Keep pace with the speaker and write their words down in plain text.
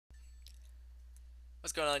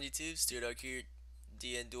What's going on YouTube? TheTkid here,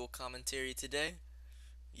 DN dual commentary today.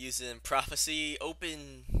 Using Prophecy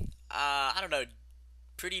Open, I don't know,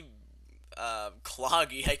 pretty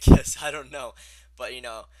cloggy I guess, I don't know. But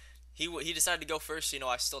he decided to go first,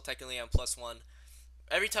 I still technically am +1.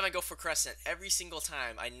 Every time I go for Crescent, every single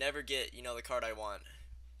time, I never get, the card I want.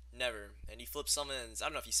 Never. And he flips summons, I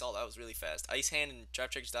don't know if you saw that, was really fast. Ice Hand and Trap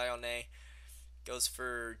Tricks Dione goes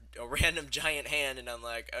for a random giant hand, and I'm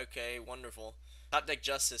like, okay, wonderful. Top deck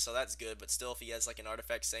Justice, so that's good, but still, if he has like an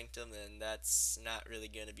Artifact Sanctum, then that's not really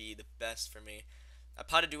going to be the best for me. I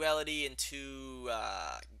potted Duality into,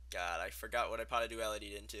 God, I forgot what I potted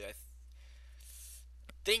Duality into. I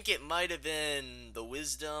think it might have been the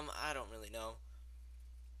Wisdom, I don't really know.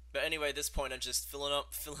 But anyway, at this point, I'm just filling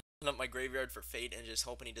up my graveyard for Fate and just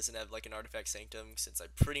hoping he doesn't have like an Artifact Sanctum, since I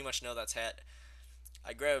pretty much know that's H.A.T.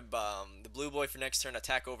 I grab the blue boy for next turn,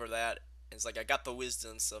 attack over that. It's like I got the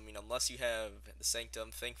wisdom, so I mean, unless you have the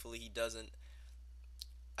sanctum, thankfully he doesn't.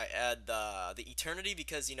 I add the eternity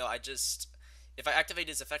because I just if I activate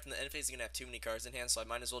his effect in the end phase, he's gonna have too many cards in hand, so I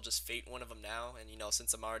might as well just fate one of them now. And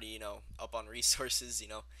since I'm already up on resources,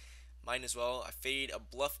 might as well. I fade a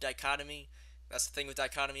bluff dichotomy. That's the thing with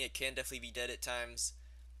dichotomy; it can definitely be dead at times.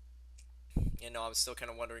 I'm still kind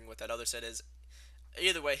of wondering what that other set is.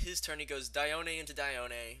 Either way, his turn he goes Dione into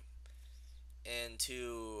Dione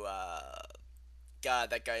into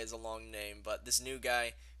God, that guy is a long name, but this new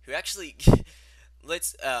guy who actually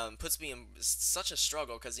puts me in such a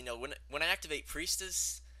struggle because when I activate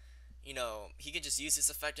Priestess, he could just use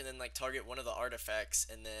this effect and then like target one of the artifacts,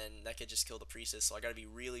 and then that could just kill the Priestess. So I gotta be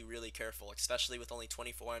really really careful, especially with only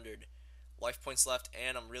 2,400 life points left,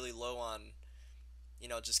 and I'm really low on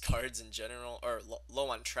just cards in general, or low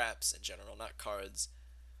on traps in general, not cards.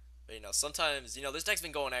 But sometimes this deck's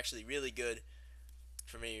been going actually really good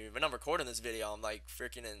for me. When I'm recording this video, I'm like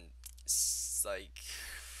freaking in like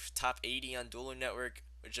top 80 on Dueling Network,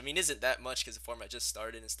 which I mean isn't that much because the format just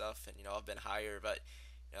started and stuff, and I've been higher. But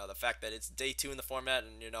the fact that it's day 2 in the format,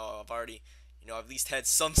 and I've already at least had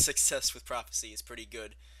some success with Prophecy is pretty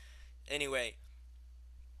good. Anyway,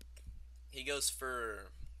 he goes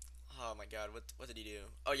for, oh my god, what did he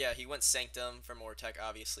do? Oh yeah, he went Sanctum for more tech,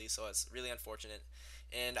 obviously, so it's really unfortunate.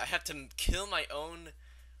 And I have to kill my own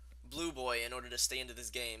blue boy in order to stay into this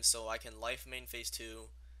game, so I can life main phase 2,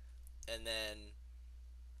 and then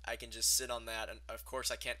I can just sit on that, and of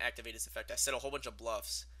course I can't activate his effect. I set a whole bunch of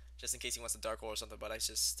bluffs just in case he wants a dark hole or something, but I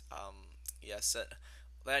just yeah, set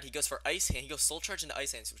that. He goes for Ice Hand. He goes Soul Charge into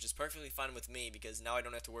Ice Hands, which is perfectly fine with me because now I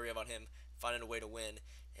don't have to worry about him finding a way to win,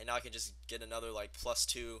 and now I can just get another like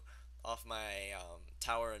 +2 off my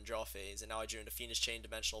tower and draw phase, and now I drew into Fiendish Chain,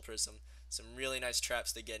 Dimensional Prism, some really nice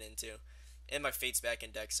traps to get into, and my Fate's back in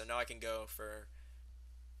deck, so now I can go for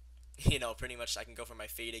pretty much I can go for my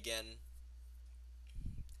Fate again,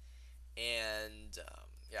 and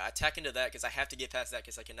yeah, attack into that because I have to get past that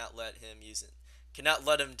because I cannot let him use it. Cannot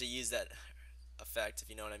let him to use that effect, if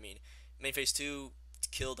you know what I mean. Main phase 2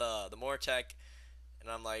 killed the more attack, and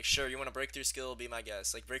I'm like, sure, you want a breakthrough skill? Be my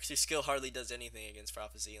guest. Like breakthrough skill hardly does anything against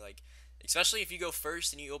Prophecy. Like especially if you go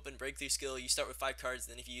first and you open breakthrough skill, you start with 5 cards.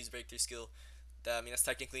 Then if you use breakthrough skill, I mean that's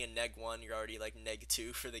technically a neg 1. You're already like neg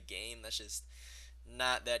 2 for the game. That's just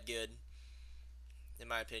not that good, in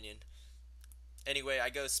my opinion. Anyway, I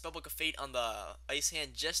go Spellbook of Fate on the Ice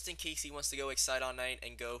Hand just in case he wants to go Excite All Night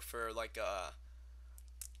and go for like a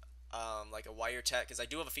wiretap, because I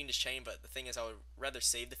do have a Fiendish Chain, but the thing is I would rather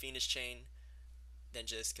save the Fiendish Chain than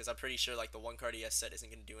just because I'm pretty sure like the one card he has set isn't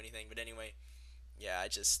going to do anything. But anyway, yeah, I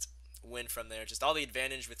just win from there. Just all the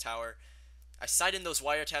advantage with Tower. I side in those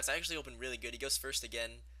wiretaps. I actually open really good. He goes first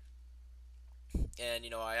again, and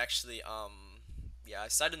I actually yeah, I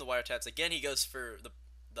side in the wiretaps again. He goes for the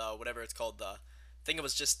whatever it's called, the thing I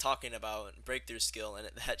was just talking about, breakthrough skill, and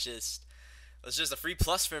that just was just a free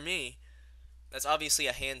plus for me. That's obviously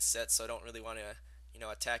a hand set, so I don't really want to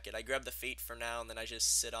attack it. I grab the Fate for now, and then I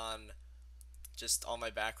just sit on just all my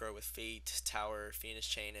back row with Fate, Tower, Fiendish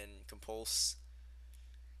Chain, and Compulse.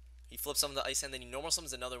 He flips on the Ice Hand, then he normal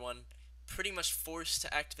summons another one. Pretty much forced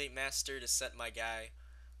to activate Master to set my guy.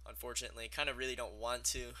 Unfortunately, kind of really don't want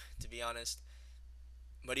to be honest.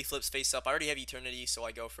 But he flips face up. I already have Eternity, so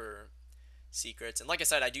I go for Secrets. And like I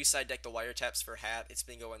said, I do side deck the wiretaps for H.A.T. It's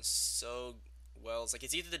been going so well. It's like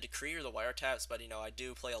it's either the Decree or the wiretaps, but I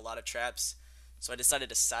do play a lot of traps, so I decided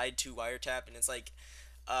to side to wiretap, and it's like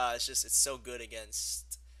it's just it's so good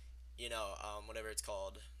against whatever it's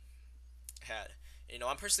called, H.A.T.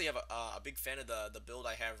 I'm personally have a big fan of the build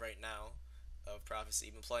I have right now of Prophecy.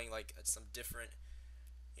 I've been playing like some different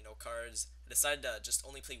cards. I decided to just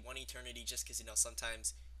only play one Eternity just because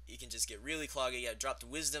sometimes you can just get really cloggy. I dropped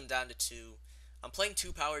Wisdom down to 2. I'm playing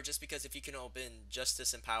 2 power just because if you can open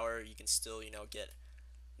Justice and Power, you can still, get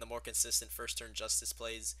the more consistent first turn Justice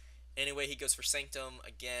plays. Anyway, he goes for Sanctum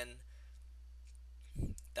again.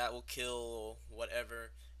 That will kill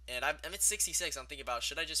whatever. And I'm at 66. I'm thinking about,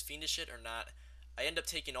 should I just Fiendish it or not? I end up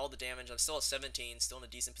taking all the damage. I'm still at 17, still in a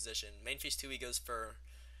decent position. Main phase 2, he goes for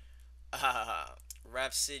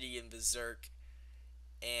Rhapsody and Berserk.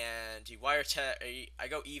 And he wiretap. I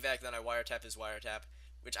go evac, then I wiretap his wiretap.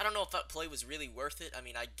 Which I don't know if that play was really worth it. I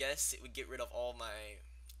mean, I guess it would get rid of all my,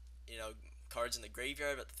 cards in the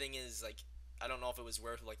graveyard. But the thing is, like, I don't know if it was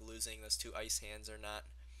worth, like, losing those 2 ice hands or not.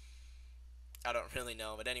 I don't really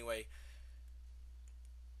know. But anyway,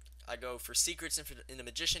 I go for Secrets in the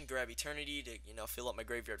Magician, grab Eternity to, fill up my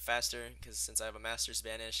graveyard faster. Because since I have a Master's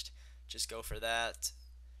banished, just go for that.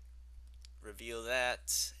 Reveal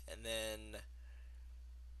that. And then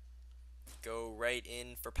go right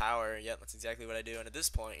in for power. Yep, that's exactly what I do. And at this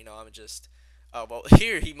point, I'm just, oh, well,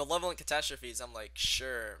 here, he Malevolent Catastrophes. I'm like,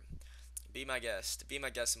 sure, be my guest. Be my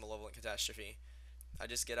guest in Malevolent Catastrophe. I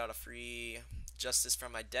just get out a free Justice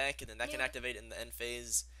from my deck, and then that can activate in the end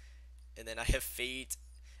phase. And then I have Fate.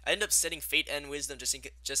 I end up setting Fate and Wisdom just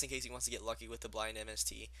in case he wants to get lucky with the Blind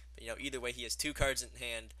MST. But, either way, he has 2 cards in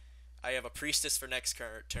hand. I have a Priestess for next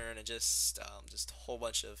turn, and just a whole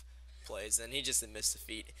bunch of plays, and he just missed the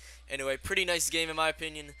feat. Anyway, pretty nice game in my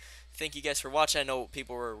opinion. Thank you guys for watching. I know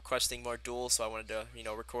people were requesting more duels, so I wanted to,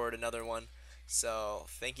 record another one. So,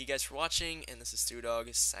 thank you guys for watching, and this is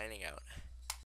TheUnderdog signing out.